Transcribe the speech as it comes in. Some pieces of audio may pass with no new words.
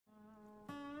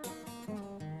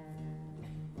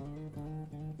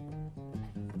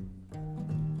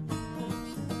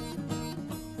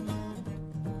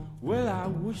I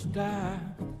wished I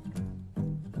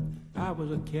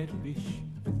was a catfish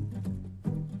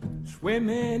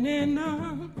swimming in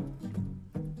a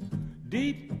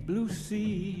deep blue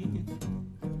sea.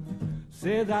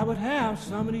 Says I would have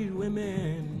some of these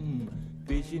women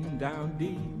fishing down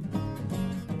deep,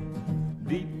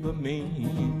 deep for me.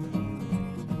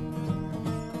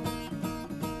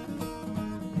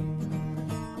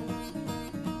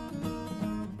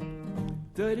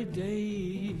 30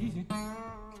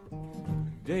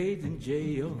 days in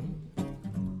jail,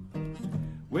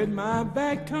 with my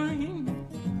back turned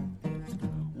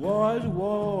was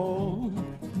wall.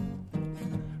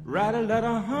 Write a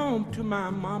letter home to my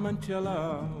mama and tell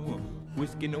her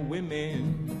whiskey and the women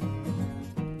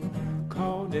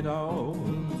called it all.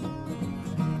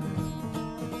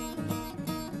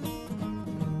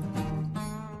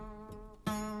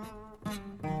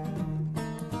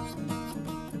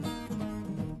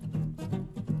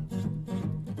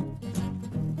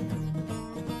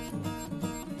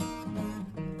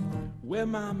 Well,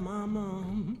 my mama,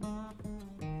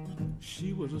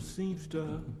 she was a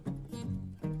seamster,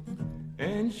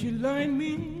 and she learned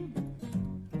me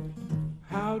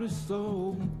how to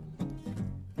sew.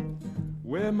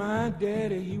 Well, my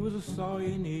daddy, he was a sawyer,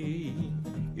 he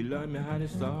learned me how to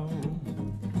sew.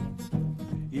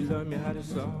 He learned me how to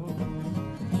sew.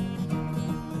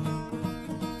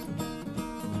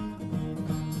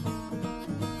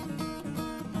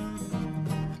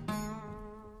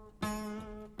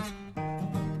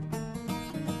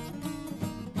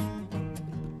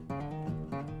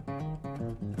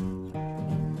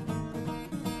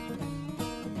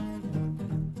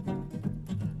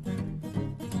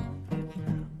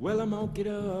 Well, I'm gonna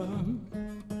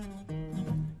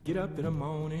get up in the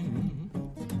morning.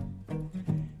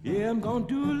 Yeah, I'm gonna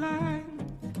do like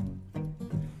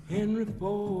Henry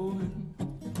Ford.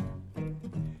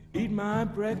 Eat my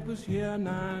breakfast here,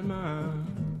 9 miles.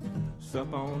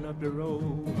 Sup on up the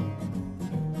road.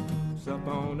 Sup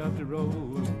on up the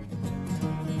road.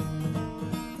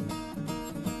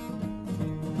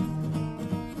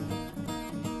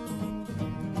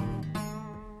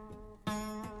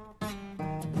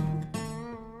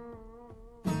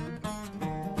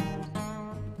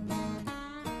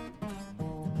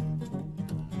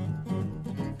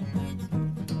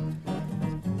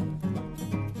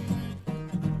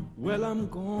 Well, I'm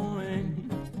going,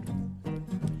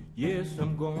 yes,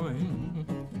 I'm going.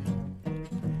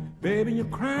 Baby, your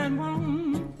crying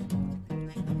won't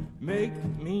make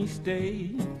me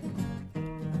stay.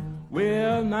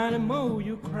 Well, not anymore,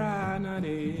 you cry,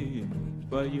 honey,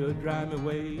 but you'll drive me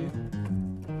away,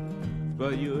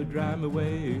 but you'll drive me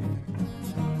away.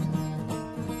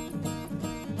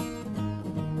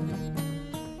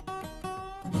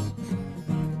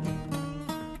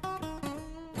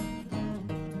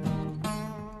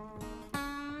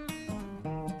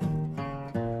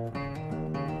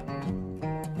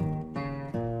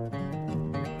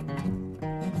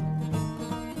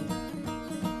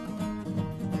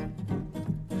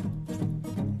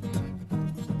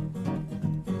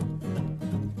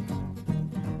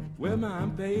 Well, my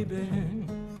baby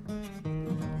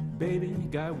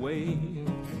got way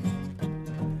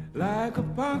like a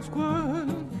fox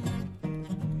squirrel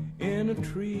in a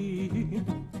tree.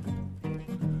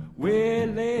 Well,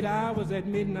 late hours at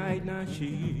midnight, now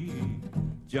she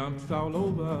jumps all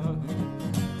over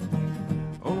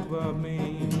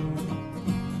me.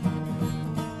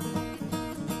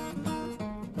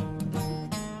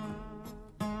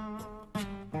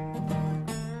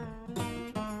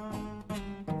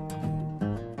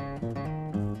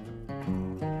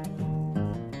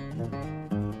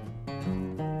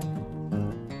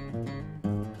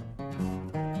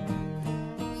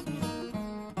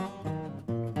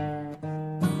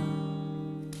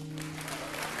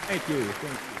 Thank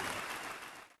you.